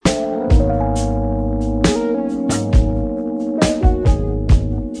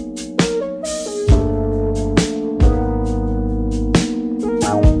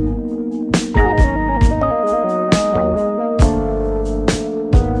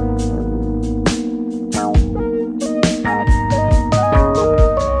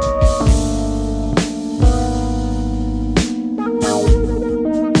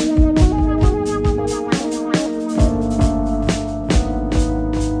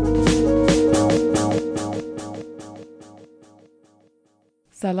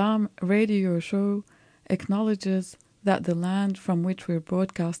Salam radio show acknowledges that the land from which we're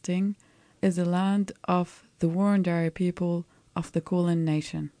broadcasting is the land of the Wurundjeri people of the Kulin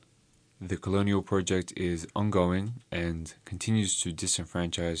Nation. The colonial project is ongoing and continues to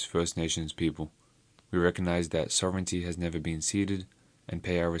disenfranchise First Nations people. We recognize that sovereignty has never been ceded and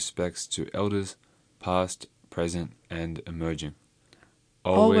pay our respects to elders, past, present, and emerging.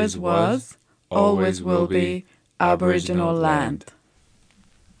 Always was, always will be Aboriginal land.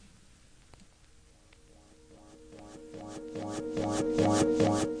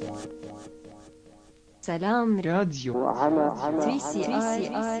 Salam Radio.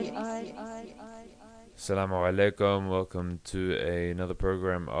 Assalamu alaikum. Welcome to another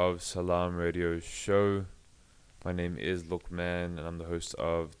program of Salam Radio Show. My name is Luqman and I'm the host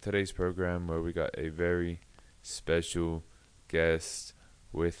of today's program, where we got a very special guest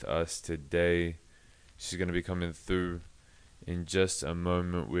with us today. She's going to be coming through in just a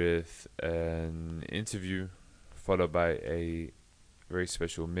moment with an interview followed by a very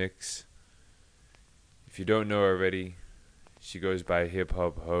special mix. If you don't know already, she goes by Hip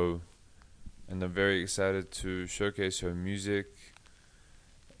Hop Ho, and I'm very excited to showcase her music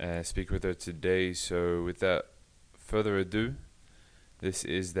and speak with her today. So without further ado, this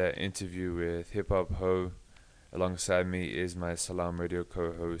is that interview with Hip Hop Ho. Alongside me is my Salam Radio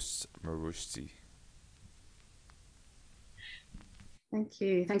co-host, Marushti. Thank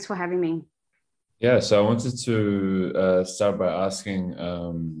you. Thanks for having me. Yeah, so I wanted to start by asking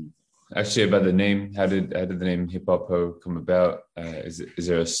actually about the name. How did the name Hip Hop Ho come about? Is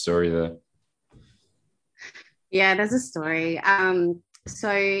there a story there? Yeah, there's a story.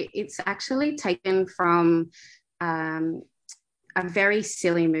 So it's actually taken from a very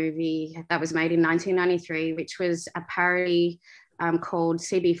silly movie that was made in 1993, which was a parody called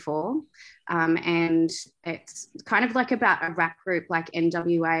CB4. And it's kind of like about a rap group like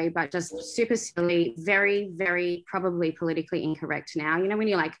NWA, but just super silly, very, very probably politically incorrect now. You know, when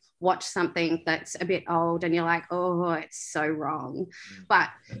you like watch something that's a bit old and you're like, oh, it's so wrong. But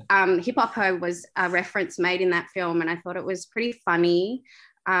Hip Hop Ho was a reference made in that film, and I thought it was pretty funny.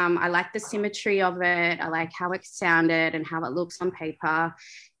 I like the symmetry of it. I like how it sounded and how it looks on paper.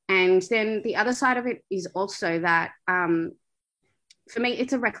 And then the other side of it is also that for me,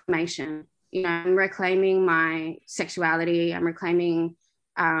 it's a reclamation. You know, I'm reclaiming my sexuality. I'm reclaiming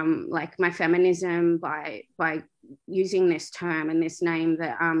like my feminism by using this term and this name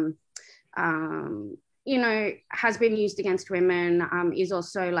that you know, has been used against women. Is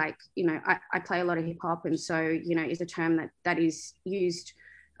also like, you know, I play a lot of hip hop, and so, you know, is a term that is used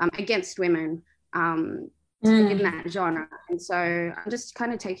against women in that genre. And so I'm just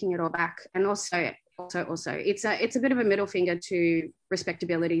kind of taking it all back, and also it's a bit of a middle finger to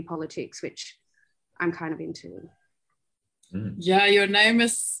respectability politics, which I'm kind of into. Yeah, your name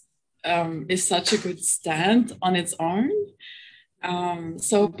is such a good stand on its own.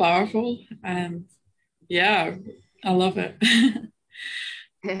 So powerful, and yeah, I love it.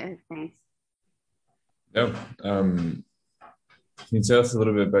 Thanks. Yeah. Can you tell us a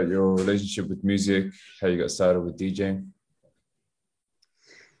little bit about your relationship with music, how you got started with DJing?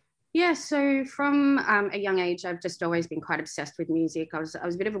 Yeah, so from a young age, I've just always been quite obsessed with music. I was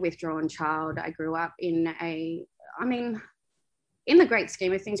a bit of a withdrawn child. I grew up in in the great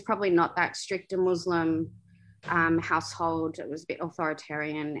scheme of things, probably not that strict a Muslim household. It was a bit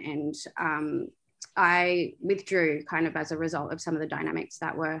authoritarian, and I withdrew kind of as a result of some of the dynamics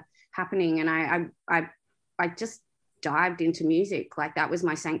that were happening. And I just dived into music. Like, that was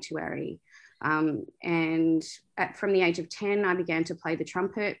my sanctuary. And from the age of 10, I began to play the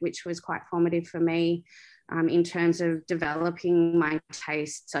trumpet, which was quite formative for me in terms of developing my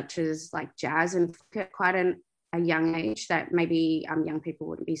tastes, such as like jazz and at quite a young age that maybe young people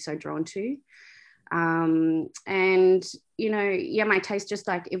wouldn't be so drawn to. And, you know, yeah, my taste just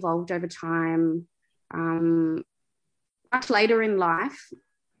like evolved over time. Much later in life,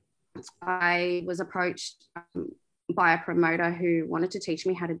 I was approached by a promoter who wanted to teach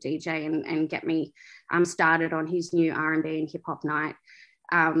me how to DJ and get me started on his new R&B and hip hop night.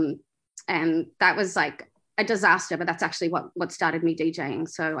 And that was like a disaster, but that's actually what started me DJing.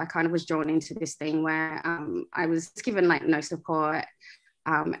 So I kind of was drawn into this thing where I was given like no support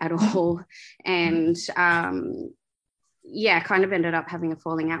at all. And yeah, kind of ended up having a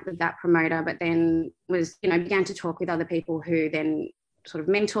falling out with that promoter, but then began to talk with other people who then sort of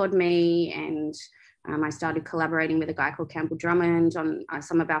mentored me, and I started collaborating with a guy called Campbell Drummond on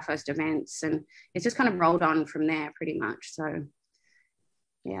some of our first events, and it's just kind of rolled on from there pretty much. So,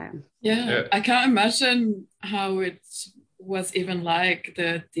 yeah. Yeah, I can't imagine how it was even like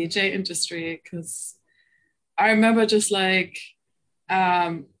the DJ industry, because I remember just like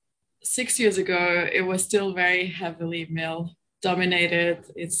um, 6 years ago, it was still very heavily male dominated.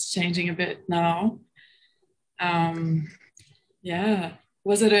 It's changing a bit now. Yeah.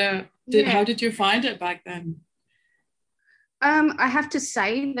 Was it how did you find it back then? I have to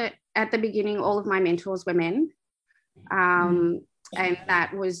say that at the beginning, all of my mentors were men. And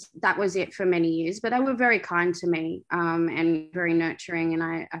that was it for many years, but they were very kind to me, and very nurturing, and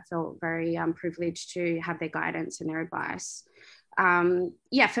I felt very privileged to have their guidance and their advice.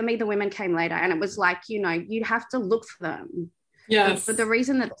 For me, the women came later, and it was like, you'd have to look for them. Yes. But the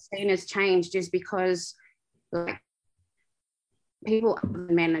reason that the scene has changed is because, like, people,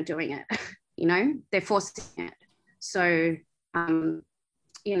 men are doing it, they're forcing it. So,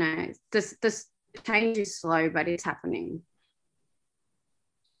 this change is slow, but it's happening.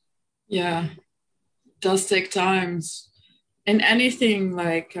 Yeah, it does take time. And anything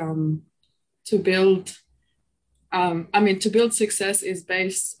like to build, to build success is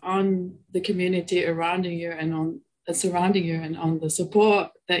based on the community around you and on surrounding you and on the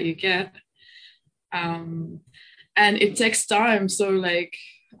support that you get. And it takes time. So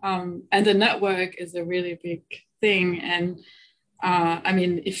and the network is a really big thing. And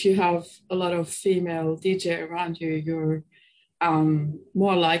if you have a lot of female DJ around you, you're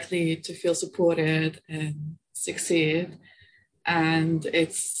more likely to feel supported and succeed. And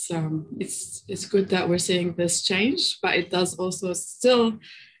it's good that we're seeing this change, but it does also still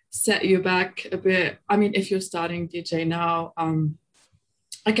set you back a bit. If you're starting DJ now,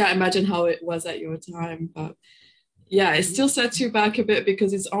 I can't imagine how it was at your time, but yeah, it still sets you back a bit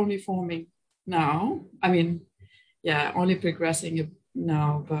because it's only forming now. Only progressing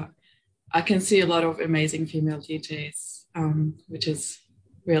now, but I can see a lot of amazing female DJs, which is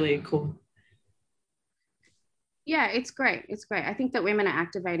really cool. Yeah, it's great. It's great. I think that women are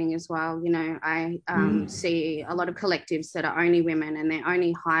activating as well. I see a lot of collectives that are only women, and they're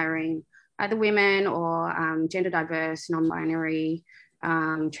only hiring either women or gender diverse, non-binary,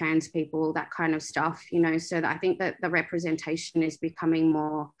 trans people, that kind of stuff, so that I think that the representation is becoming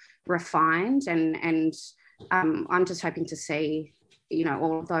more refined, and I'm just hoping to see,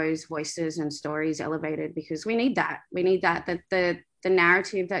 all of those voices and stories elevated, because we need that. That the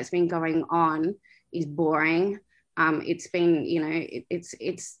narrative that's been going on is boring. It's been,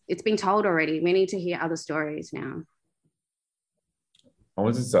 it's been told already. We need to hear other stories now. I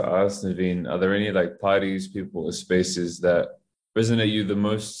wanted to ask, Naveen, are there any parties, people, or spaces that resonate you the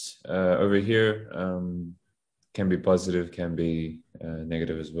most over here? Can be positive, can be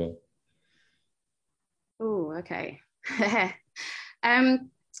negative as well. Oh, okay.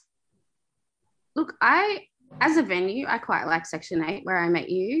 Look, as a venue, I quite like Section 8, where I met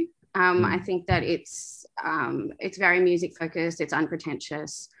you. I think that it's very music focused. It's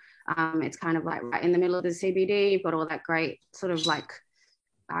unpretentious. It's kind of like right in the middle of the CBD. You've got all that great sort of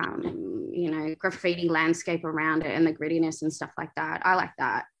graffiti landscape around it and the grittiness and stuff like that. I like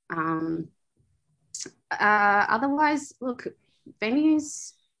that. Otherwise, look,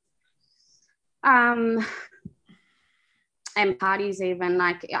 venues and parties even,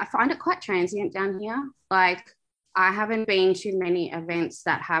 I find it quite transient down here. I haven't been to many events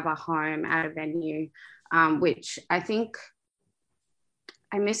that have a home at a venue, which I think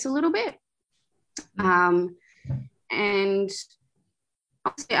I miss a little bit. And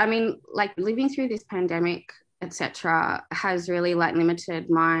honestly, living through this pandemic, etc., has really limited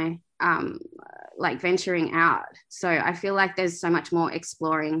my venturing out. So I feel like there's so much more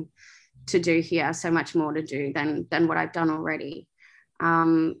exploring to do here, so much more to do than what I've done already.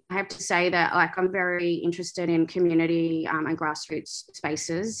 I have to say that I'm very interested in community and grassroots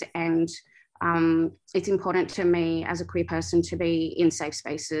spaces, and it's important to me as a queer person to be in safe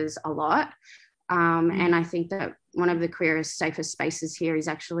spaces a lot. And I think that one of the queerest, safest spaces here is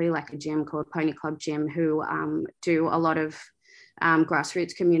actually a gym called Pony Club Gym, who do a lot of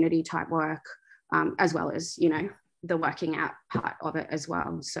grassroots community type work, as well as, the working out part of it as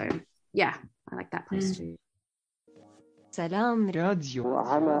well. So yeah, I like that place too. Salam Radio.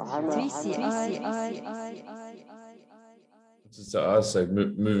 Just to us,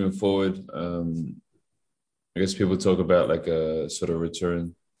 moving forward, I guess people talk about a sort of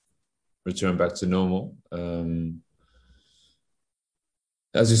return back to normal.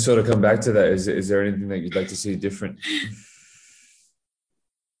 As you sort of come back to that, is there anything that you'd like to see different?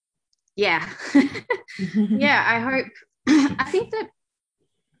 Yeah. Yeah, I hope. I think that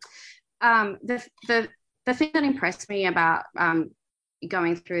the thing that impressed me about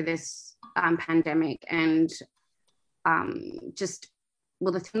going through this pandemic and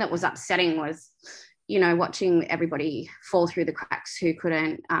the thing that was upsetting was, watching everybody fall through the cracks who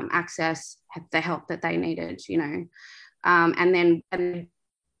couldn't access the help that they needed, And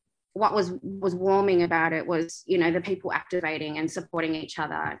what was warming about it was, you know, the people activating and supporting each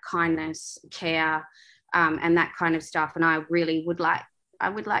other, kindness, care, and that kind of stuff. And I would like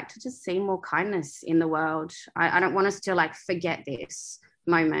to just see more kindness in the world. I don't want us to like forget this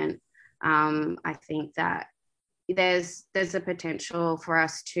moment. I think that there's a potential for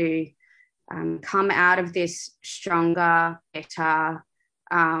us to come out of this stronger, better,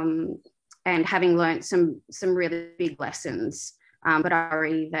 and having learned some really big lessons. But I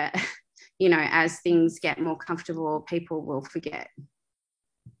worry that, you know, as things get more comfortable, people will forget.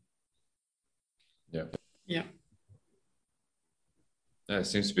 Yeah. Yeah. That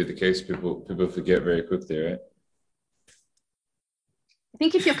seems to be the case. People forget very quickly, right? I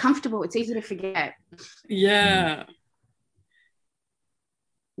think if you're comfortable, it's easy to forget. Yeah.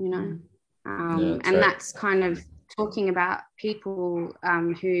 You know, that's and right. that's kind of talking about people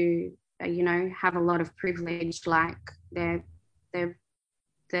who, you know, have a lot of privilege, like they're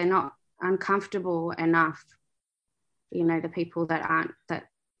not uncomfortable enough. You know, the people that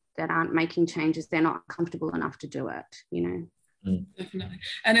aren't making changes, they're not comfortable enough to do it, you know. Definitely.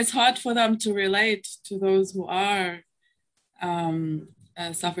 And it's hard for them to relate to those who are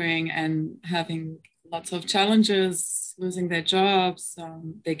suffering and having lots of challenges, losing their jobs,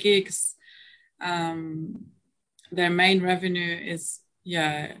 their gigs. Their main revenue is,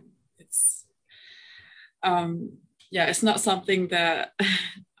 it's not something that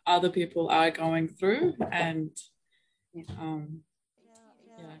other people are going through, and which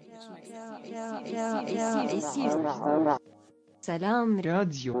makes sense. Salam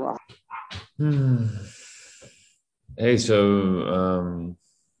Radio. Hey, so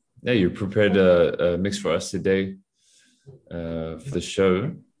you prepared a mix for us today for the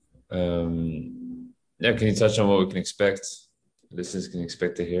show. Can you touch on what we can expect? Listeners can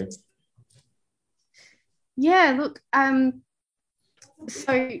expect to hear. Yeah, look,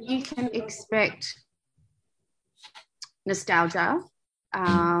 so you can expect nostalgia.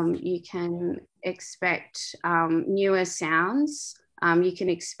 You can expect newer sounds. You can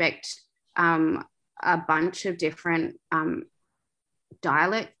expect a bunch of different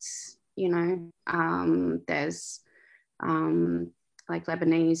dialects. You know, there's like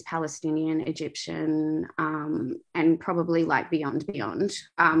Lebanese, Palestinian, Egyptian, and probably like beyond.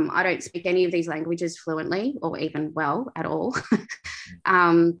 I don't speak any of these languages fluently or even well at all.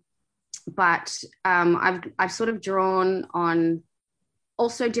 But I've sort of drawn on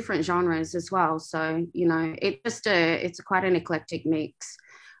also different genres as well. So, you know, it's quite an eclectic mix.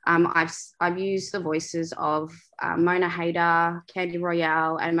 I've used the voices of Mona Hayder, Candy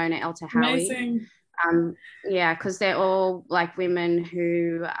Royale, and Mona El Tahawi. Amazing. Because they're all like women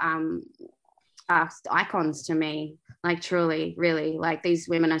who are icons to me. Like truly, really, like these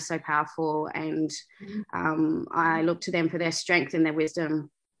women are so powerful, and I look to them for their strength and their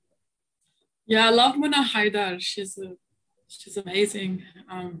wisdom. Yeah, I love Mona Haidar. She's amazing.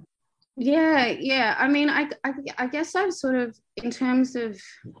 I mean, I guess I've sort of, in terms of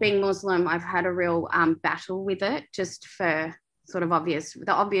being Muslim, I've had a real battle with it, just for sort of the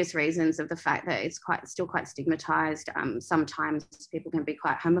obvious reasons of the fact that it's still quite stigmatized. Sometimes people can be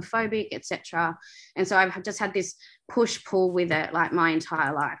quite homophobic, etc. And so I've just had this push-pull with it like my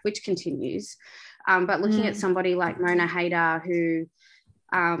entire life, which continues. But looking at somebody like Mona Hayder, who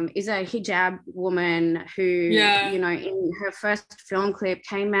is a hijab woman who, you know, in her first film clip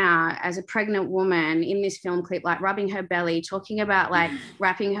came out as a pregnant woman in this film clip, like rubbing her belly, talking about like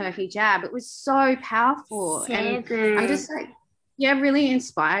wrapping her hijab. It was so powerful. So and good. I'm just like, really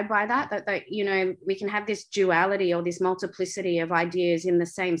inspired by that, you know, we can have this duality or this multiplicity of ideas in the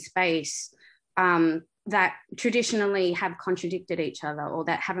same space that traditionally have contradicted each other or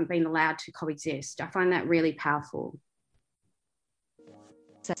that haven't been allowed to coexist. I find that really powerful.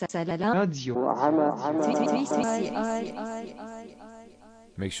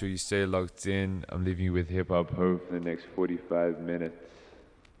 Make sure you stay locked in. I'm leaving you with Hip Hop Ho for the next 45 minutes.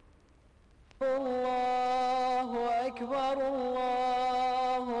 Allahu Akbar,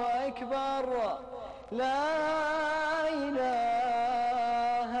 Allahu Akbar, La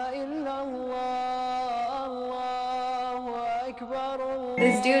ilaha illallah, Allahu Akbar.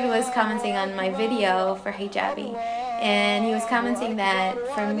 This dude was commenting on my video for Hijabi, and he was commenting that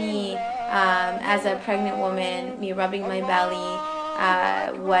for me, as a pregnant woman, me rubbing my belly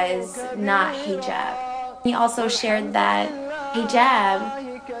was not hijab. He also shared that hijab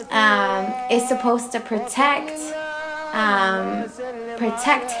is supposed to protect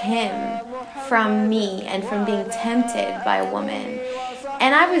him from me and from being tempted by a woman.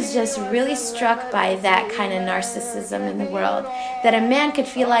 And I was just really struck by that kind of narcissism in the world, that a man could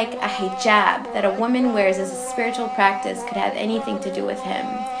feel like a hijab that a woman wears as a spiritual practice could have anything to do with him.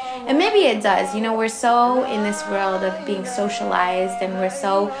 And maybe it does. You know, we're so in this world of being socialized, and we're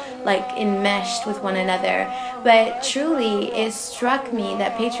so like enmeshed with one another. But truly, it struck me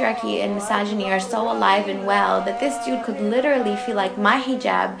that patriarchy and misogyny are so alive and well that this dude could literally feel like my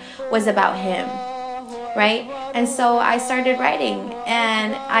hijab was about him. Right? And so I started writing,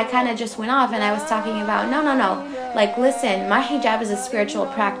 and I kind of just went off, and I was talking about, no. Like, listen, my hijab is a spiritual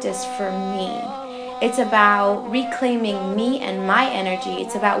practice for me. It's about reclaiming me and my energy.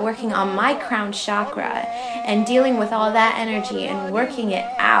 It's about working on my crown chakra and dealing with all that energy and working it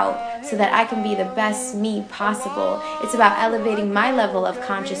out so that I can be the best me possible. It's about elevating my level of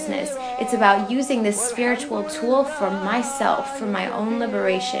consciousness. It's about using this spiritual tool for myself, for my own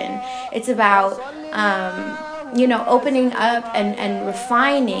liberation. It's about, opening up and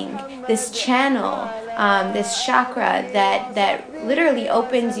refining this channel, this chakra that literally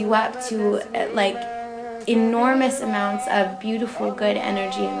opens you up to like enormous amounts of beautiful, good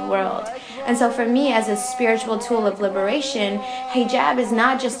energy in the world. And so for me, as a spiritual tool of liberation, hijab is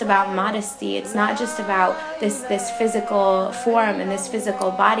not just about modesty. It's not just about this physical form and this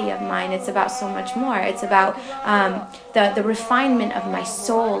physical body of mine. It's about so much more. It's about the refinement of my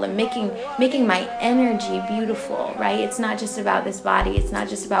soul and making my energy beautiful, right? It's not just about this body. It's not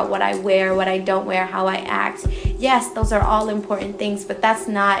just about what I wear, what I don't wear, how I act. Yes, those are all important things, but that's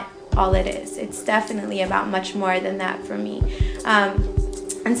not all it is. It's definitely about much more than that for me.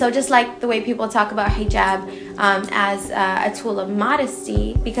 And so just like the way people talk about hijab as a tool of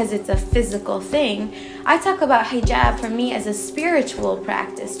modesty because it's a physical thing, I talk about hijab for me as a spiritual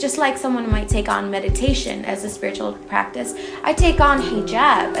practice. Just like someone might take on meditation as a spiritual practice, I take on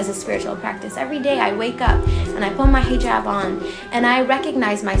hijab as a spiritual practice. Every day I wake up and I put my hijab on, and I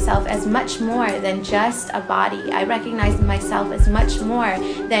recognize myself as much more than just a body. I recognize myself as much more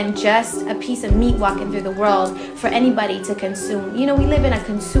than just a piece of meat walking through the world for anybody to consume. You know, we live in a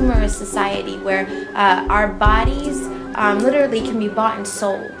consumerist society where our bodies literally can be bought and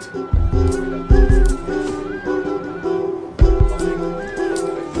sold. Thank you.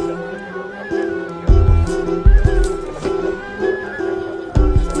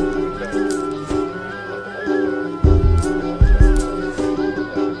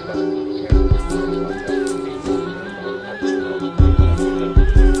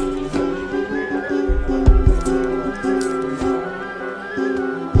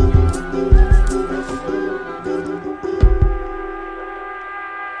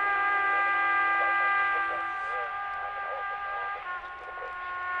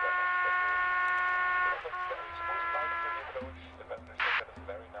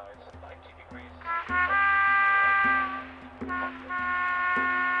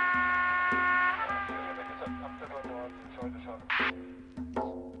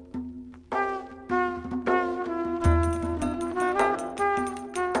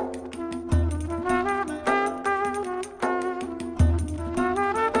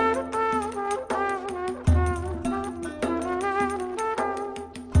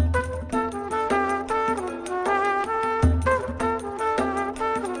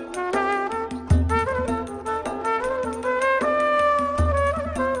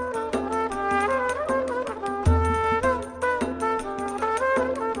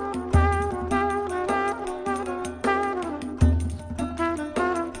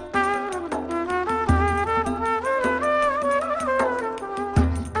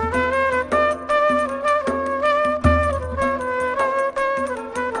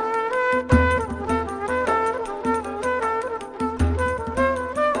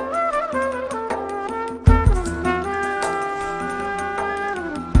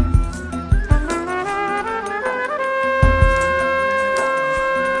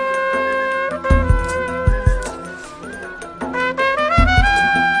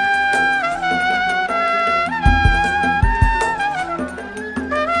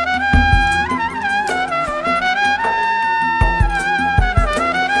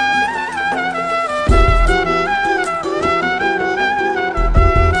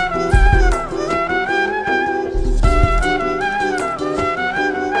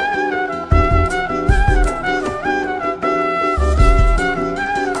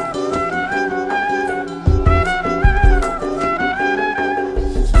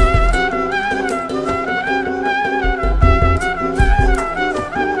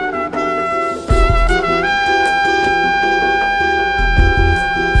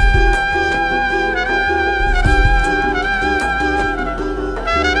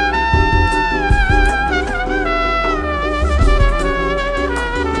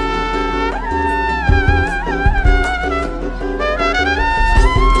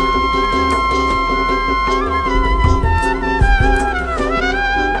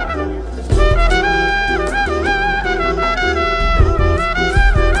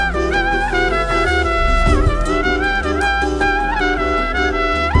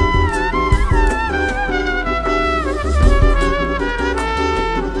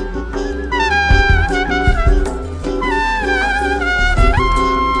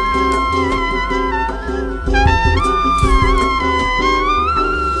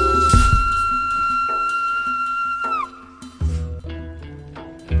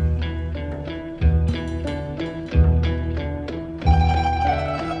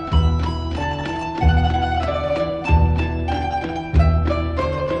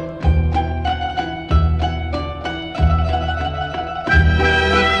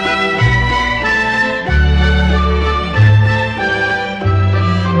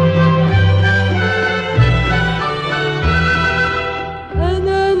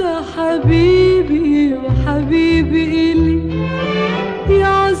 حبيبي وحبيبي إلي، يا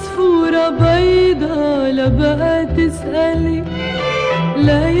عصفورة بيضة لا بقى تسألي،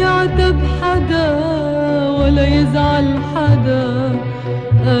 لا يعتب حدا ولا يزعل حدا،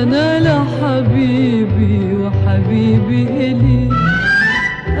 أنا لحبيبي وحبيبي إلي،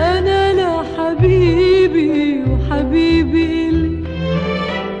 أنا لحبيبي وحبيبي إلي،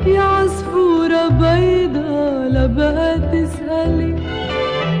 يا عصفورة بيضة لا بقى تسألي،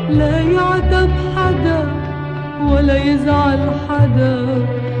 لا يعتب حدا ولا يزعل حدا،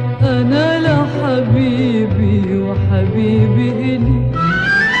 أنا لحبيبي وحبيبي إلي.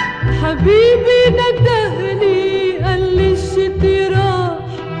 حبيبي ندهني قال لي الشتي راح،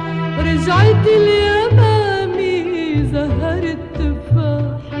 رجعت اليمامي زهر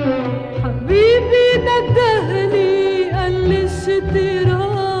التفاح. حبيبي ندهني قال لي الشتي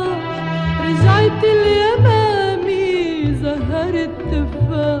راح، رجعت اليمامي زهر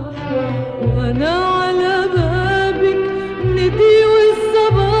التفاح، وأنا على بابك ندي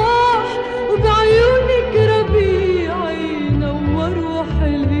والصباح، وبعيونك ربيعي نور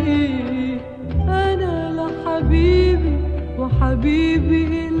وحلي، أنا لحبيبي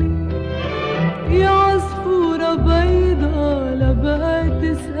وحبيبي إلي، يا عصفورة بيضة لا بقى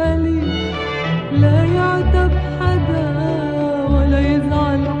تسألي، لا يعتب حدا ولا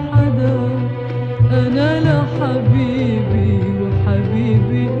يزعل حدا، أنا لحبيبي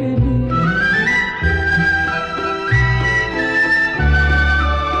وحبيبي إلي.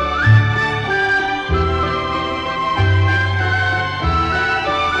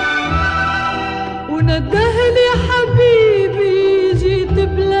 وندهني حبيبي جيت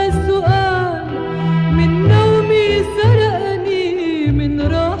بلا سؤال، من نومي سرقني من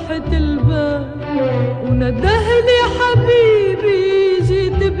راحة البال. وندهني حبيبي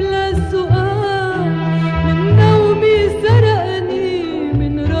جيت بلا سؤال، من نومي سرقني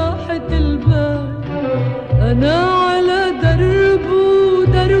من راحة البال، أنا على دربه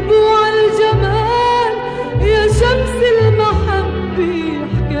دربه عالجمال، يا شمس المحبة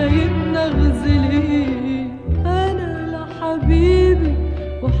حكايتنا غزلي، أنا لحبيبي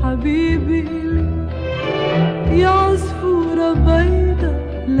وحبيبي إلي، يا عصفورة بيضة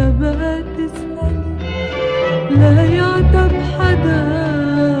لا بقى تسألي، لا يعتب حدا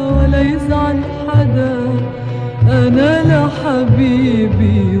ولا يزعل حدا، أنا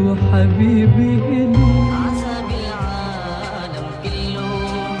لحبيبي وحبيبي إلي.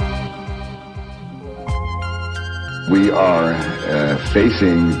 We are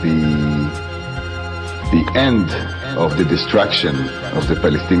facing the end of the destruction of the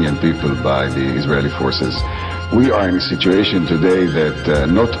Palestinian people by the Israeli forces. We are in a situation today that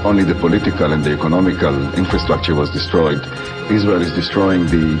not only the political and the economical infrastructure was destroyed, Israel is destroying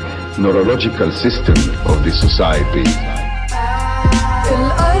the neurological system of the society.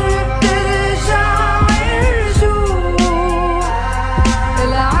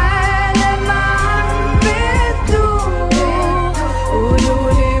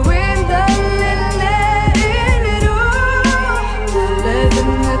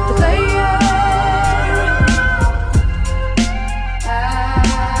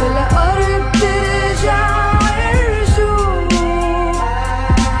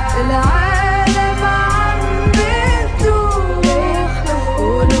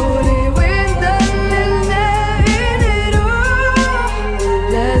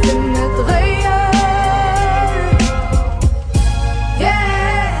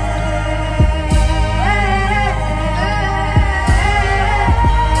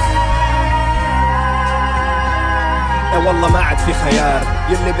 والله ما عاد في خيار،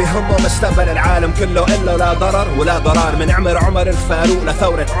 يلي بيهمه مستقبل العالم كله إلا لا ضرر ولا ضرار. من عمر الفاروق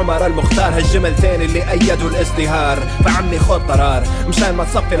لثورة عمر المختار، هالجملتين اللي أيدوا الازدهار. فعمي خد قرار مشان ما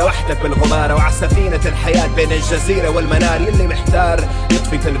تصفي لوحدك بالغبار، وعلى سفينة الحياة بين الجزيرة والمنار. يلي محتار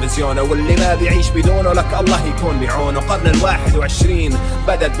يطفي تلفزيونه، واللي ما بيعيش بدونه لك الله يكون بعونه. قرن 21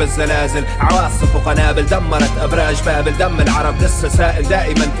 بدت بالزلازل، عواصف وقنابل دمرت أبراج بابل. دم العرب لسه سائل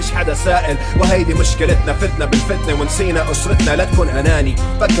دائما فيش حدا سائل، وهيدي مشكلتنا فتنا بالفتنة ونسينا أسرتنا. لا تكون أناني،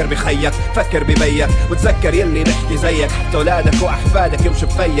 فكر بخيك فكر ببيك، وتذكر يلي بيحكي زيك، حتى أولادك وأحفادك يمشوا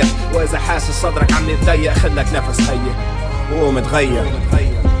بفيك. وإذا حاسس صدرك عم يتضيق خلك نفس خيك وقوم تغير.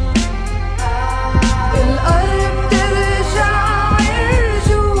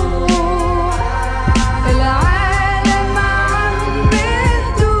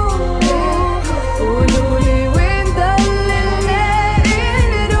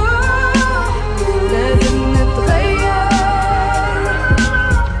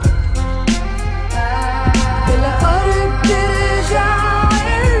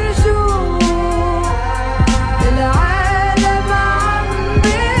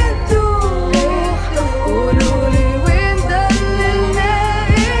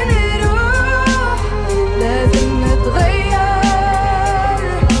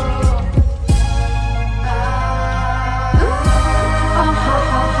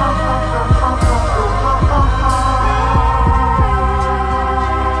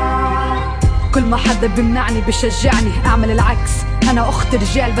 حدا بمنعني بشجعني اعمل العكس. انا اخت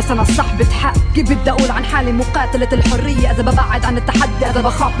رجال بس انا صاحبة حق. كيف بدي اقول عن حالي مقاتلة الحرية اذا ببعد عن التحدي، اذا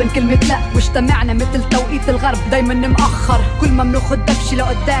بخاف من كلمة لا. واجتمعنا مثل توقيت الغرب دايما مأخر، كل ما بناخد دفشة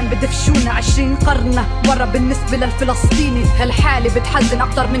لقدام بدفشونا 20 قرن ورا. بالنسبة للفلسطيني هالحالة بتحزن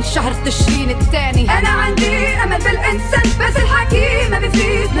اكتر من شهر تشرين التاني. انا عندي امل بالانسان بس الحكي ما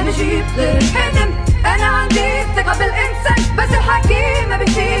بيفيد، ما بجيب غير الحلم. انا عندي ثقة بالانسان بس الحكي ما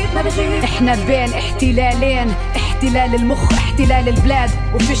بيفيد، ما بجيب. احنا بين احتلالين، احتلال المخ احتلال البلاد،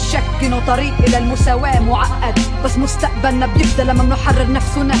 وفي الشك انه طريق الى المساواة معقد، بس مستقبلنا بيبدأ لما بنحرر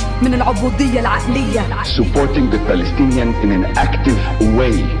نفسنا من العبودية العقلية. Supporting the Palestinians in an active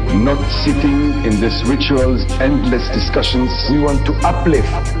way, not sitting in these rituals, endless discussions. We want to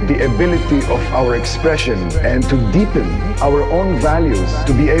uplift the ability of our expression and to deepen our own values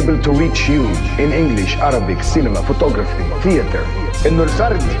to be able to reach you in English, Arabic, cinema, photography, theater. إنه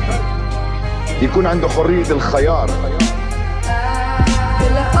الفرد يكون عنده حرية الخيار.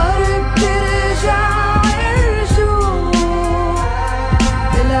 الأرض ترجع الرجوع،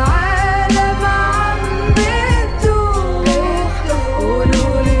 العالم عم بتدور.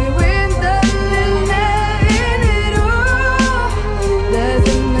 قولولي وين دللنا نروح،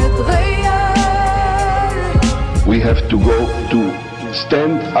 لازم نتغير. We have to go to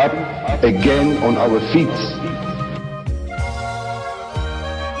stand up again on our feet.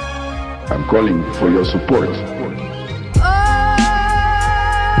 I'm calling for your support.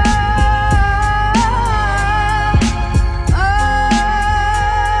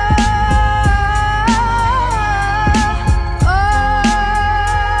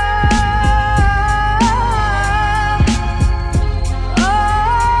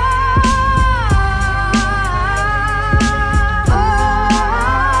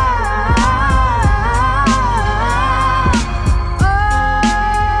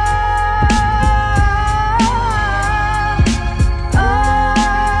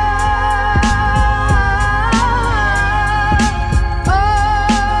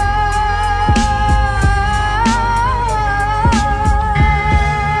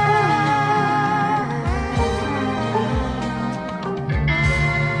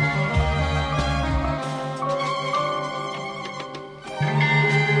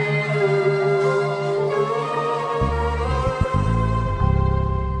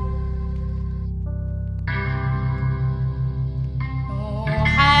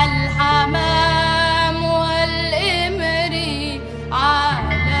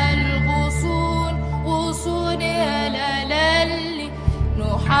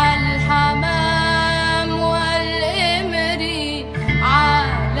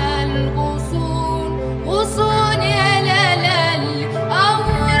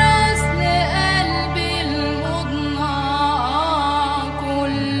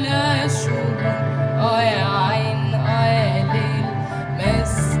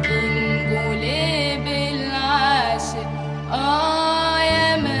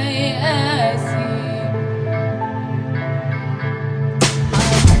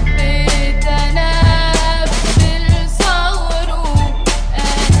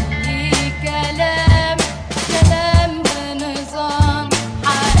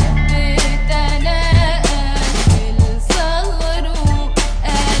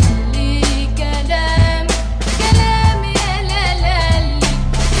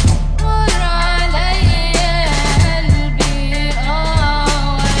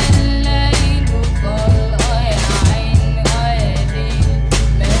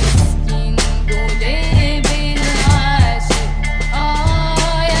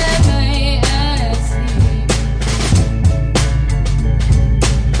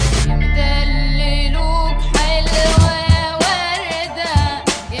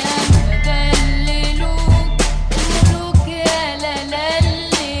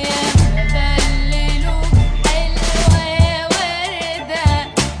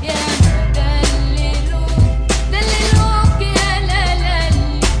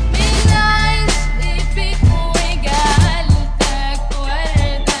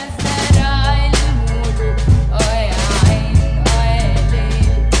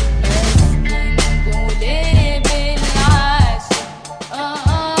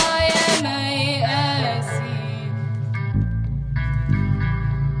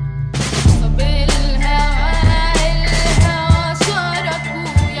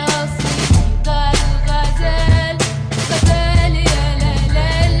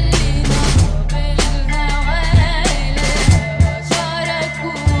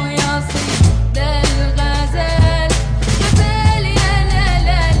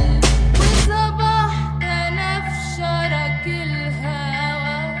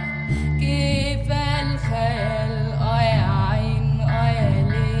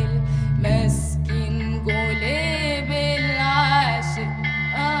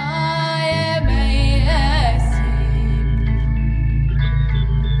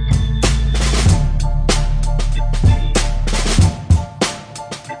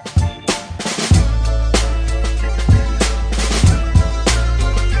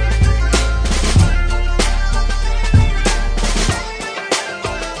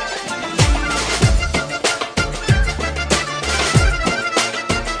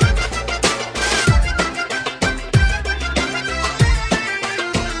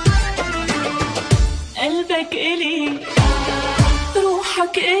 روحك إلي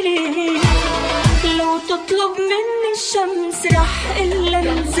روحك إلي لو تطلب مني الشمس رح إلا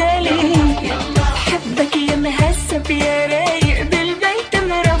انزلي بحبك يا مهذب يا رايق بالبيت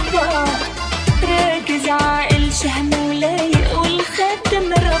مربى راكز عاقل شهم ولايق والخد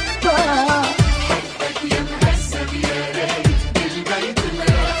مربى بحبك يا مهذب يا رايق بالبيت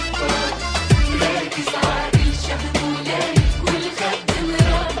مربى راكز عاقل شهم ولايق والخد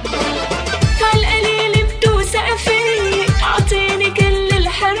مربى عالقليل بتوثق فيي اعطيني كل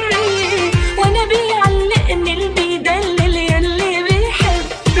الحرية وانا بيعلقني اللي بيدلل يلي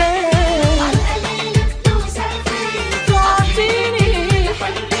بيحبك عالقليل بتوثق فيي تعطيني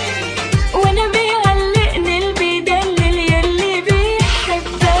وانا بيعلقني اللي بيدلل يلي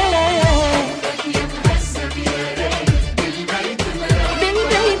بيحبك يا مهذب يا رايق بالبيت مربى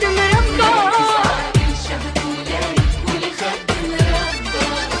بالبيت مربى الشهد ولايق والخد مربى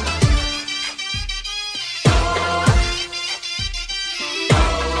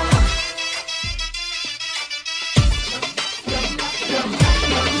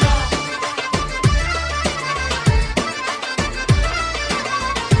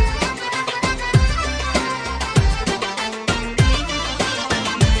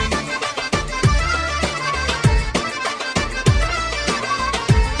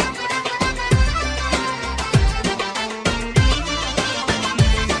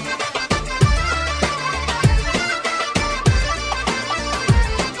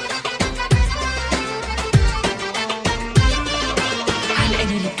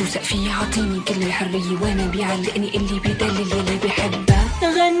عالقليل بتوثق فيه عطيني كل الحرية وانا بيعلقني اللي بيدلل يلي بيحبك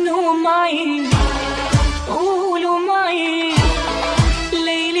غنوا معي قولوا معي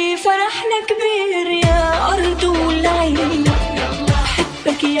ليلي فرحنا كبير يا أرض والعين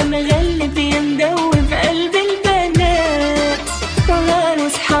بحبك يا مغلب يا مدوب قلب البنات وغاروا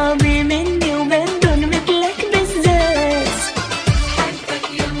صحابي مني وبدن مثلك بالذات بحبك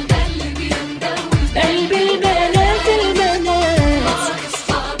يا مغلب يا مدوب قلب البنات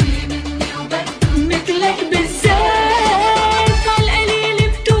صحابي مني وبدن مثلك بالذات عالقليل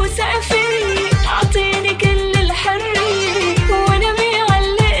بتوثق فيي اعطيني كل الحرية وانا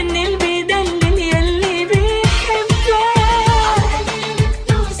بيعلقني اللي بيدلل يلي بيحبك عالقليل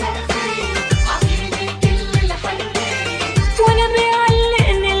بتوثق فيي اعطيني كل الحرية وانا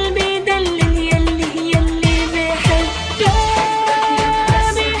بيعلقني اللي بيدلل يلي بيحبك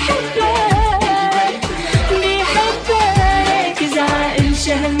راكز عاقل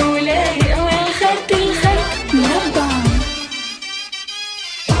شهم ولايق والخد الخد مربى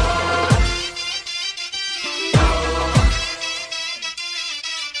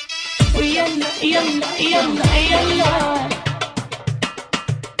ويلا يلا يلا يلا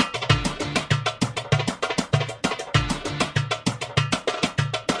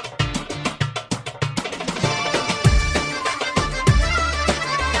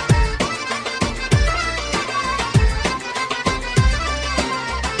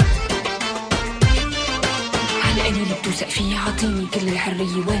عالقليل بتوثق فيه عطيني كل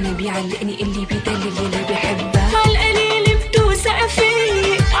الحرية وانا بيعلقني اللي بيدلل يلي بيحبك عالقليل بتوثق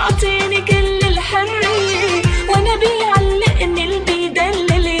فيي اعطيني كل الحرية وانا بيعلقني اللي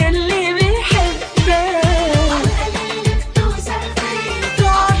بيدلل يلي بيحبك عالقليل بتوثق فيي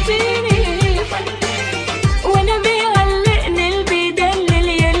تعطيني وانا بيعلقني اللي بيدلل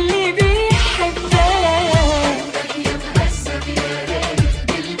يلي بيحبك يا مهذب يا رايق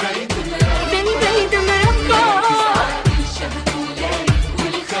بالبيت مربى بالبيت مربى الشهد ولايق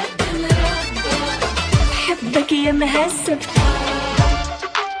والخد مربى بحبك يا مهذب.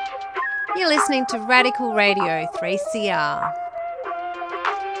 You're listening to Radical Radio 3CR.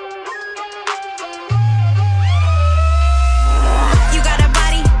 You got a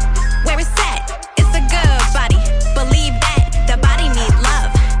body where it's at. It's a good body. Believe that the body need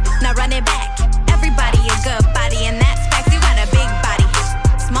love. Now run it back. Everybody a good body, and that's facts. You got a big body,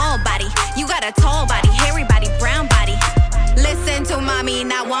 small body. You got a tall body, hairy body, brown body. Listen to mommy,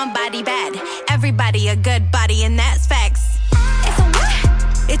 not one body bad. Everybody a good body, and that's facts. It's a what?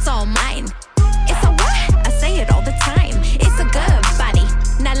 It's all mine. It's a what? I say it all the time. It's a good body.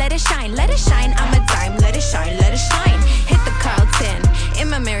 Now let it shine, let it shine. I'm a dime, let it shine, let it shine. Hit the Carlton, in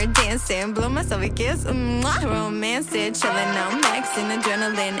my mirror dancing. Blow myself a kiss, romancing. Chillin', I'm maxing,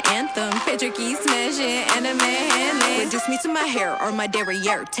 adrenaline anthem. Picture key smashing, anime handling. Reduce me to my hair or my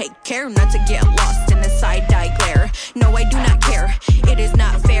derriere. Take care not to get lost in the side-eye glare. No, I do not care, it is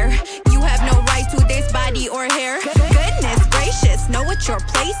not fair. You have no right to this body or hair. Goodness gracious, know what your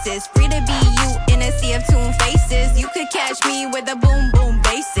place is. Free to be you in a sea of tune faces. You could catch me with a boom boom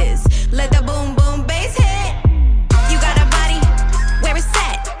basses. Let the boom boom bass hit. You got a body where it's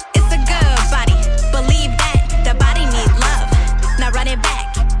at. It's a good body. Believe that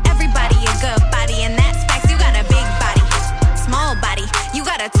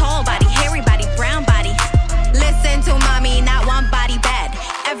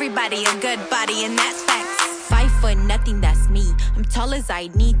everybody a good body, and that's facts. 5 foot nothing, that's me. I'm tall as I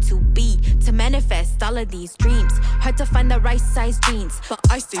need to be to manifest all of these dreams. Hard to find the right size jeans, but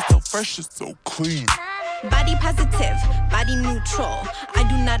I stay so fresh and so clean. Body positive, body neutral. I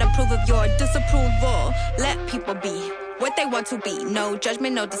do not approve of your disapproval. Let people be what they want to be. No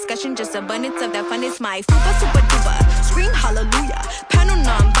judgment, no discussion, just abundance of that fun. It's my fupa super duper. Scream hallelujah. Panel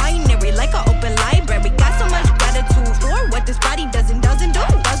non-binary like an open library. Got so much gratitude for what this body doesn't do.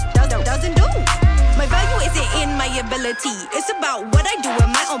 My value isn't in my ability. It's about what I do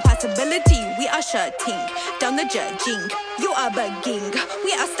and my own possibility. We are shutting down the judging. You are bugging.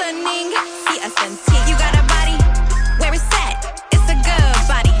 We are stunning. See us stunting. You got a body where it's at. It's a good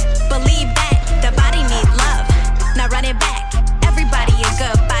body. Believe that the body need love. Now run it back. Everybody a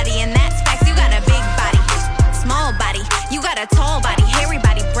good body, and that's facts. You got a big body, small body. You got a tall body, hairy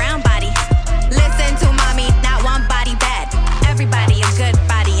body, brown body. Listen to mommy, not one body bad. Everybody a good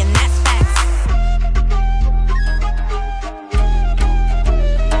body, and that's facts.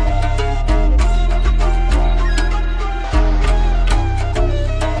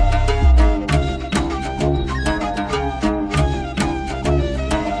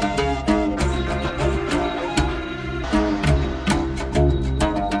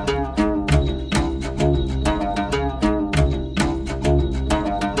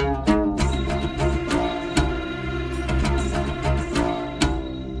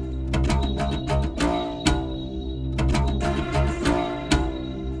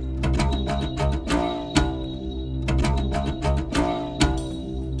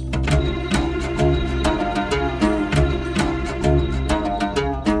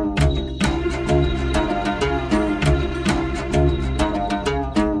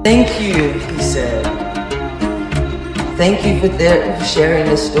 Thank you, he said. Thank you for sharing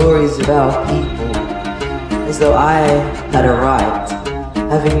the stories of our people, as though I had a right,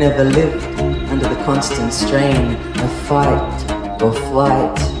 having never lived under the constant strain of fight or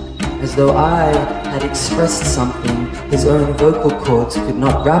flight, as though I had expressed something his own vocal cords could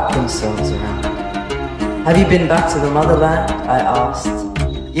not wrap themselves around. Have you been back to the motherland? I asked.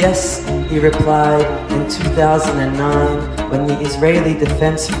 Yes, he replied, in 2009, when the Israeli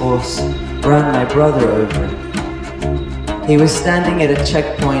Defense Force ran my brother over. He was standing at a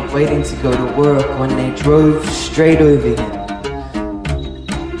checkpoint waiting to go to work when they drove straight over him.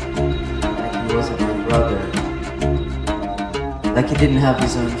 Like he wasn't my brother. Like he didn't have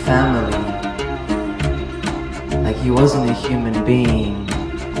his own family. Like he wasn't a human being.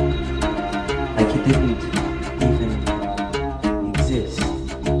 Like he didn't even exist.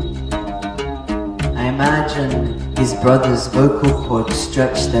 I imagine his brother's vocal cords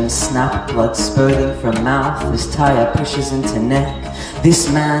stretched and snap, blood spurting from mouth as tire pushes into neck. This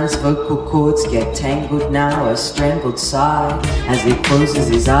man's vocal cords get tangled now, a strangled sigh as he closes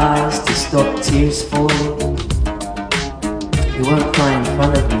his eyes to stop tears falling. He won't cry in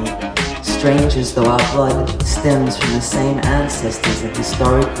front of me, strange as though our blood stems from the same ancestors, a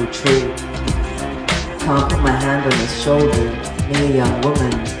historical tree. Can't put my hand on his shoulder, me a young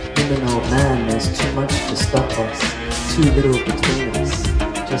woman, him an old man, there's too much to stop us, too little between us,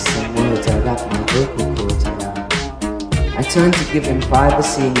 just some words I wrap my vocal cords around. I turn to give him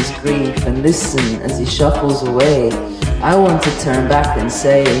privacy in his grief and listen as he shuffles away. I want to turn back and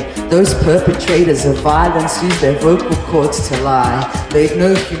say, those perpetrators of violence use their vocal cords to lie. They've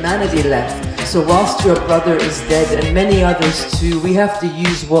no humanity left. So whilst your brother is dead and many others too, we have to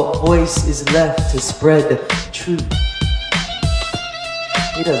use what voice is left to spread truth.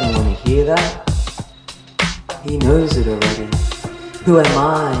 He doesn't want to hear that. He knows it already. Who am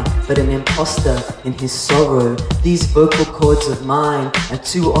I but an imposter in his sorrow? These vocal cords of mine are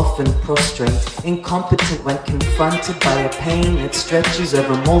too often prostrate, incompetent when confronted by a pain that stretches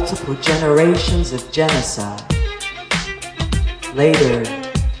over multiple generations of genocide. Later,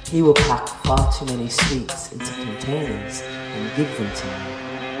 he will pack far too many sweets into containers and give them to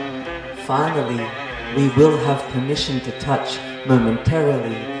me. Finally, we will have permission to touch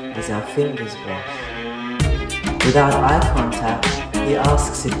momentarily as our fingers brush. Without eye contact, he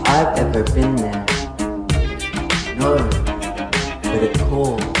asks if I've ever been there. No, but it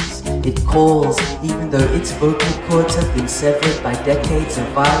calls. It calls even though its vocal cords have been severed by decades of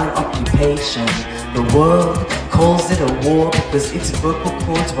violent occupation. The world calls it a war because its vocal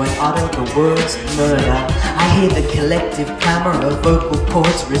cords won't utter the words murder. I hear the collective clamor of vocal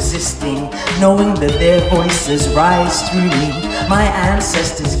cords resisting, knowing that their voices rise through me. My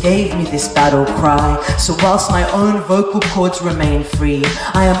ancestors gave me this battle cry, so whilst my own vocal cords remain free,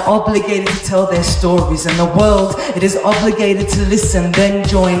 I am obligated to tell their stories, and the world, it is obligated to listen, then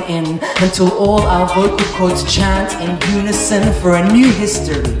join in, until all our vocal cords chant in unison for a new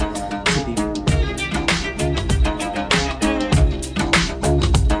history.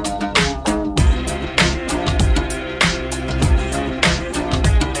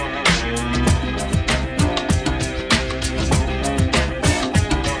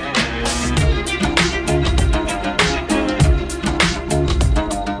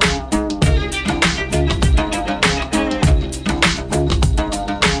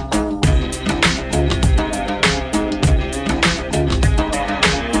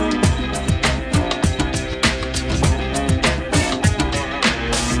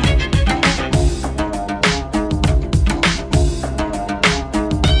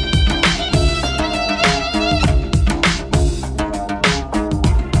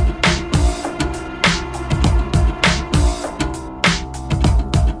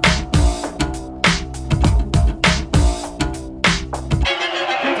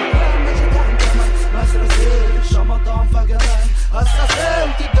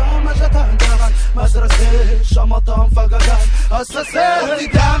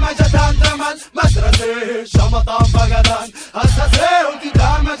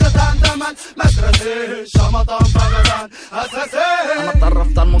 أنا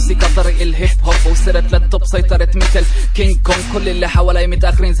تعرفت على الموسيقى طريق الهيب هوب وصرت للتوب، سيطرت مثل كينج كونج، كل اللي حوالي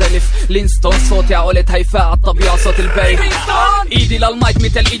متأخرين زي لينستون. صوتي عقلت هيفاء عالطبيعة، صوت البي ايدي للمايك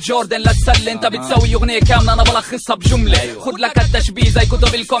مثل ايد جوردن للسلة. انت بتسوي اغنية كاملة انا بلخصها بجملة، خد لك التشبيه زي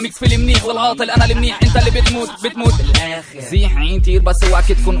كتب الكوميكس في المنيح والعاطل، انا المنيح انت اللي بتموت زيح عين طير بس اوعك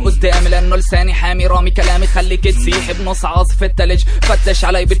تكون قدامي، لانه لساني حامي رامي كلامي خليك تسيح بنص عاصف التلج. فتش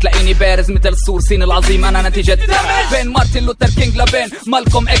علي بتلاقيني بارز مثل سور سين العظيم، انا نتيجة بين مارتن لوثر كينج لبين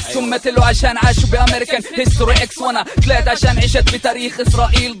مالكوم اكس، ومثله عشان عاشوا بامريكان هيستوري اكس، وانا طلعت عشان عشت بتاريخ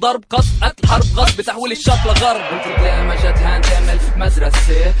اسرائيل، ضرب قصف قتل حرب غصب بتحويل الشرق لغرب. قلت دايما جت هان تعمل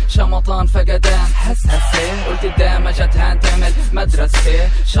مدرسة شمطان فقدان حساسة، قلت دايما جت هان تعمل مدرسة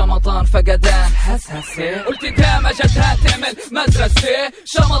شمطان فقدان حساسة، قلت دايما جت هان تعمل مدرسة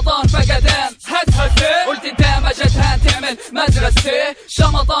شمطان فقدان حساسة، قلت دايما جت هان تعمل مدرسة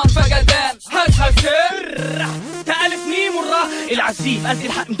شمطان فقدان حساسة. تألفني مرة العزيف قلت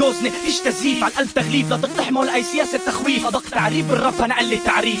الحق مدوزني فيش تزييف على الألف تغليف، لا تقتحم ولا أي سياسة تخويف، أدق تعريف بالرب أنا قل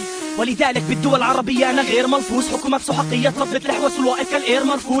التعريف، ولذلك بالدول العربية أنا غير ملفوظ، حكومات سحقية طلبت الحوس والواقف كالإير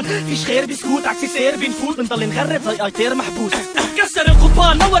مرفوض، فيش خير بسكوت عكس سير بنفوت، بنضل نغرب زي ايتير محبوس. كسر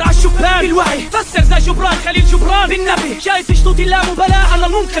القضبان نور على الشبان بالوعي، فسر زي جبران خليل جبران بالنبي، شايف شطوط اللامبالاة أنا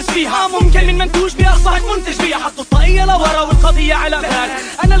المنقذ فيها، ممكن من منتوج بأصبح منتج بيها، حطوا الطاقية لورا والقضية على بال،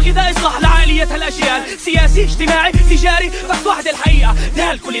 أنا الغذاء الصح لعائلية هالأجيال، سياسي اجتماعي تجاري بس واحد الحقيقة،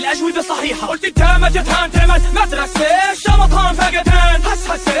 دال كل الأجوبة صحيحة. قلت التامة جتهان تعمل مدرسة شمطان فقدان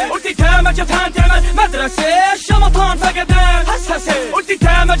حساسة، قلت التامة جتهان تعمل مدرسة شمطان فقدان حساسة، قلت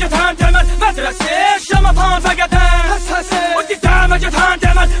التامة جتهان تعمل مدرسة شمطان فقدان حساسة، قلت التامة جتهان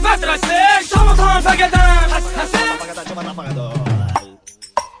تعمل مدرسة شمطان فقدان حساسة.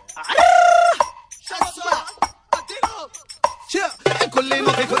 كل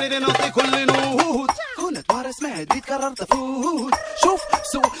نوت كل نوت كل نوت هنا توارث مهد بيتكرر تفوت، شوف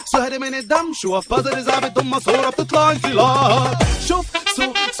سهر من الدم، شوف بدر إذا بتضم صورة بتطلع انفلات، شوف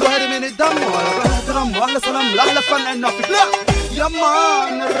سهر من الدم ولا بهدرم وأحلى سلام لأحلى فن النفق، لا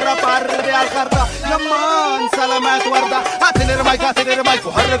يمان الراب عربي عالخردة، يمان سلامات وردة، هاتلي رمايك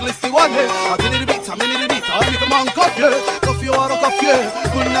وحرك الاستوانة، هاتلي البيت عملي البيت هاتلي كمان كافية ورا كافية،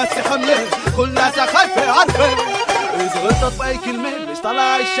 كل ناس حملة كل ناس خايفة عارفة، إذا غلطت بأي كلمة ليش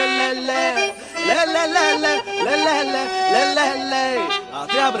طلع الشلة لا لا لا لا لا لا لا لا لا لا،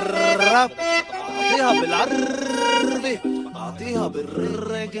 أعطيها بالراب أعطيها بالعربي أعطيها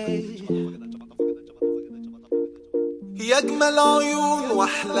بالرجاي. يا أجمل عيون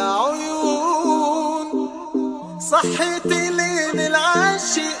وأحلى عيون صحيتي لين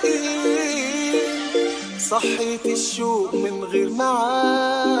العاشقين، صحيتي الشوق من غير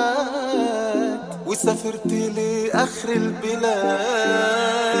معاد وسافرتي لآخر البلاد.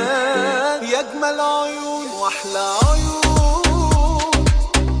 يا أجمل عيون وأحلى عيون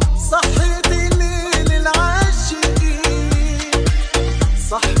صحيتي لين العاشقين،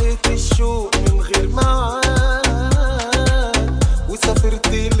 صحيتي الشوق من غير معاد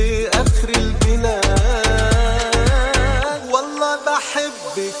وسافرتي لآخر البلاد. والله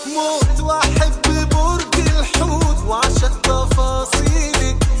بحبك موت وأحب وعشق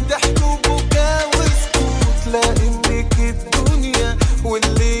تفاصيلك ضحك وبكا وسكوت لانك الدنيا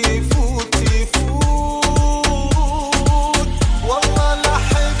واللي يفوت يفوت والله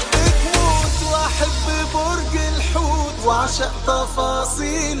لحبك موت واحب برج الحوت وعشق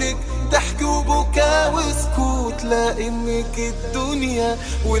تفاصيلك ضحك وبكا وسكوت لانك الدنيا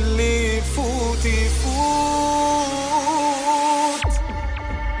واللي يفوت يفوت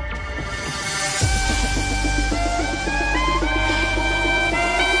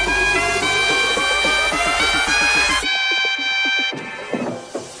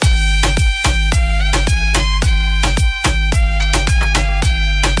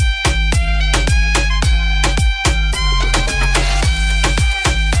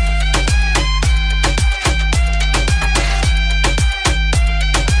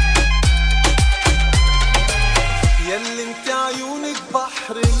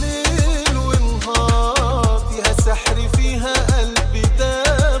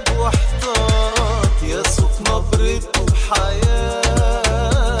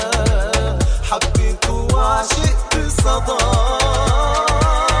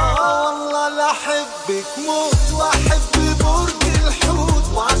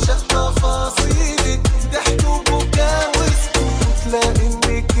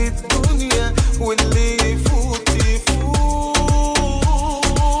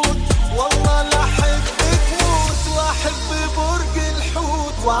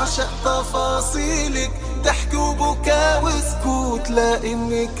تفاصيلك ضحك وبكا وسكوت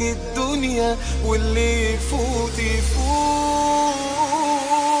لانك الدنيا واللي يفوت يفوت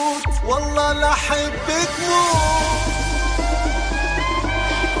والله لحبك موت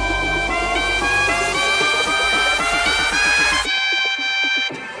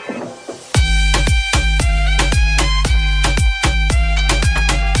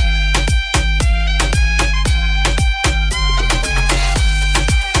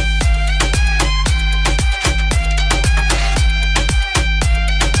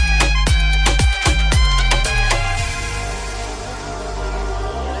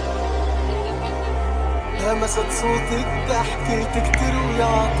همست صوتك ضحكتك تروي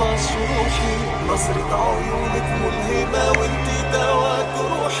عطش روحي نظرة عيونك ملهمة وانت دوا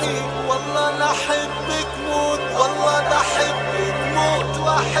جروحي والله لحبك موت والله لحبك موت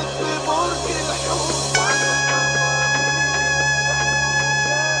واحب برج الحوت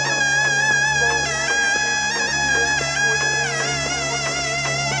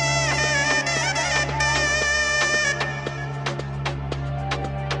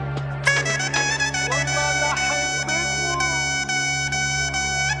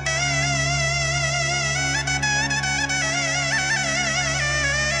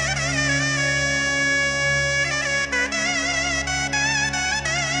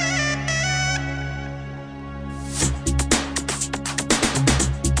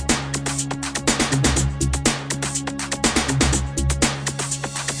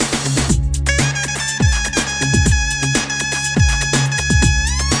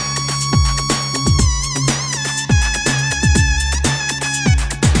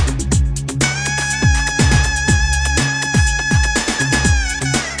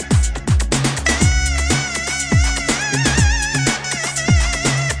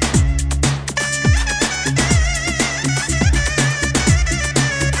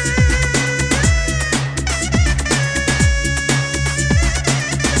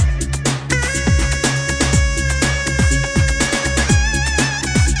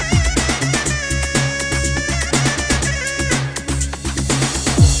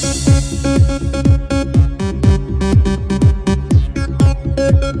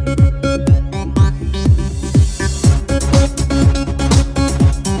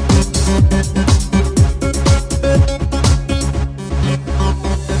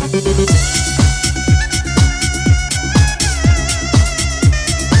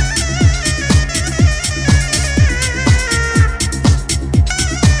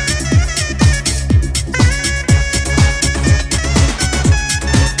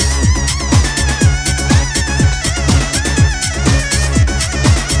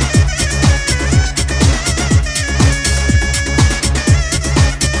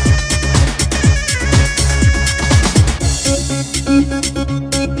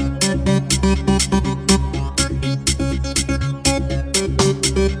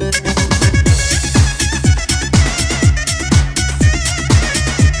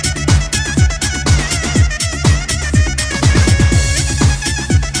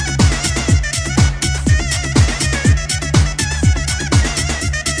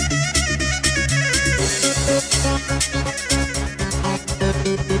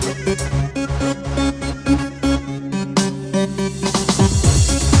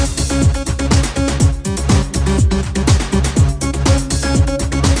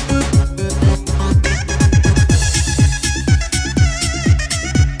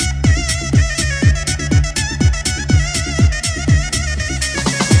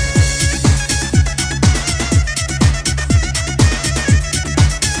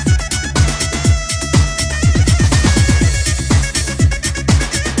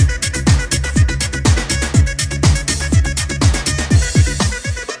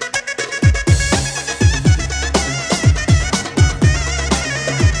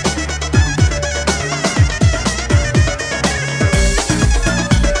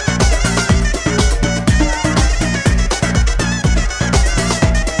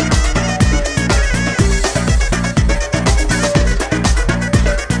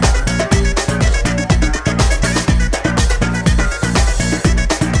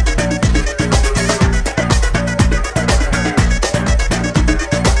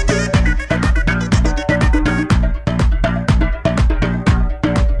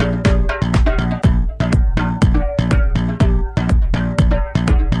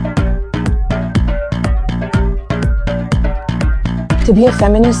To be a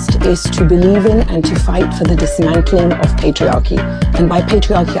feminist is to believe in and to fight for the dismantling of patriarchy. And by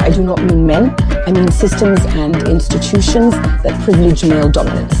patriarchy, I do not mean men, I mean systems and institutions that privilege male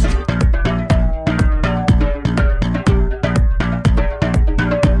dominance.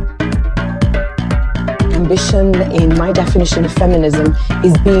 Ambition, in my definition of feminism,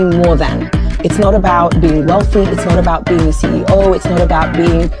 is being more than. It's not about being wealthy, it's not about being a CEO, it's not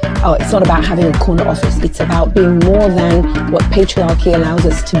about having a corner office. It's about being more than what patriarchy allows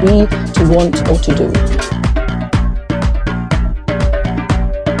us to be, to want, or to do.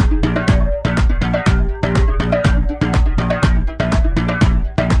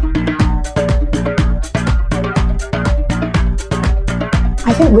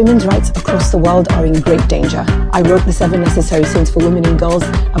 I think women's rights across the world are in great danger. I wrote The 7 Necessary Sins for Women and Girls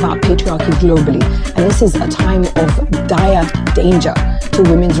about patriarchy globally, and this is a time of dire danger to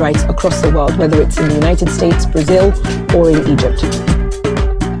women's rights across the world, whether it's in the United States, Brazil, or in Egypt.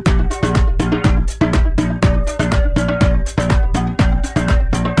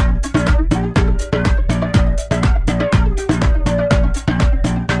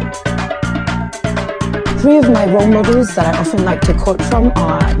 Three of my role models that I often like to quote from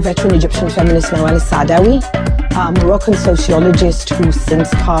are veteran Egyptian feminist Nawal al-Saadawi, a Moroccan sociologist who since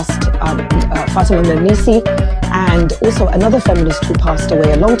passed, Fatima Mernissi, and also another feminist who passed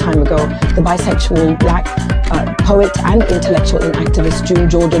away a long time ago, the bisexual black poet and intellectual and activist June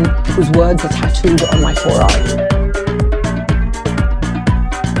Jordan, whose words are tattooed on my forearm.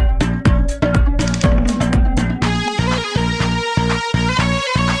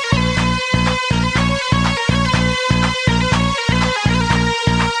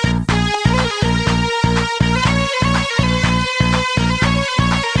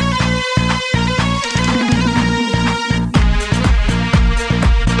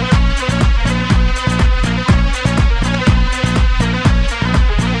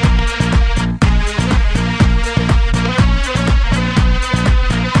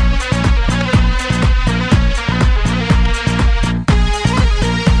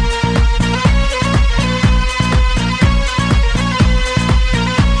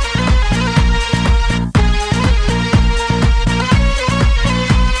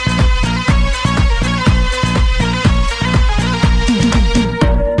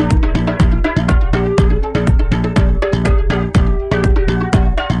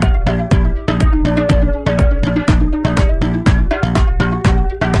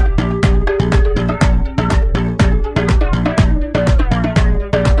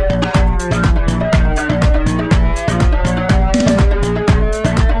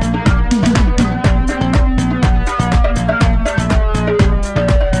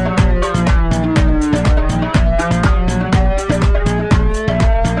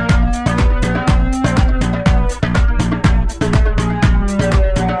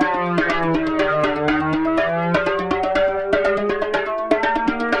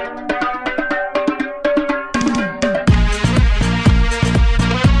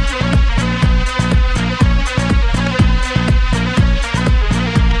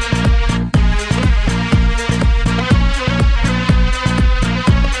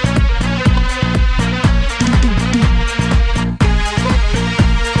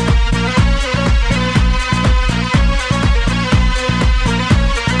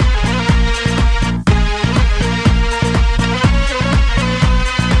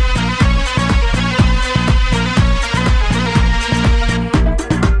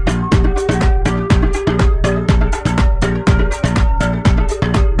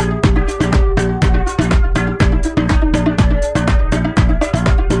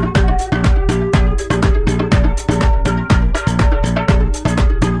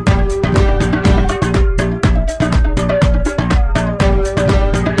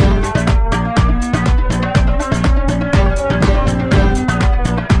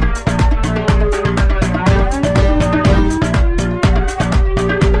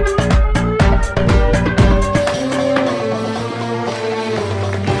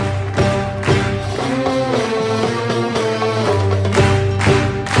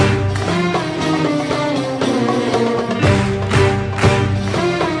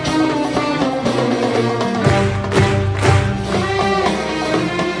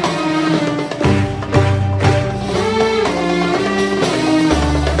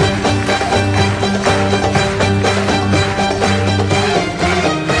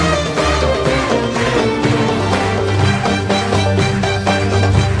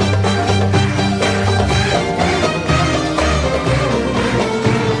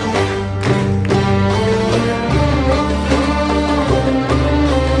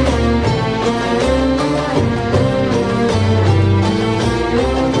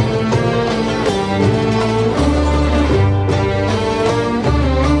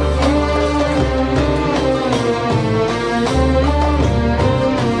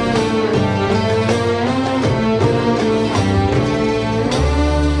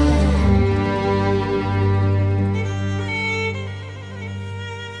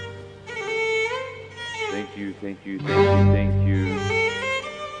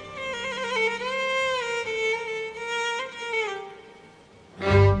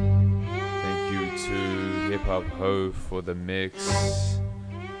 Hop Ho for the mix.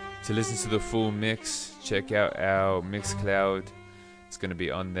 To listen to the full mix, check out our Mixcloud. It's going to be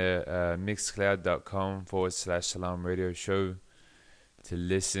on there, mixcloud.com/Salam Radio Show, to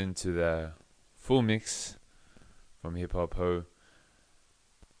listen to the full mix from Hip Hop Ho.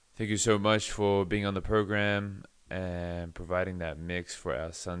 Thank you so much for being on the program and providing that mix for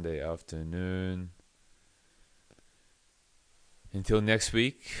our Sunday afternoon. Until next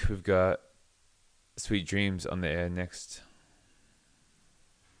week, we've got Sweet Dreams on the air next.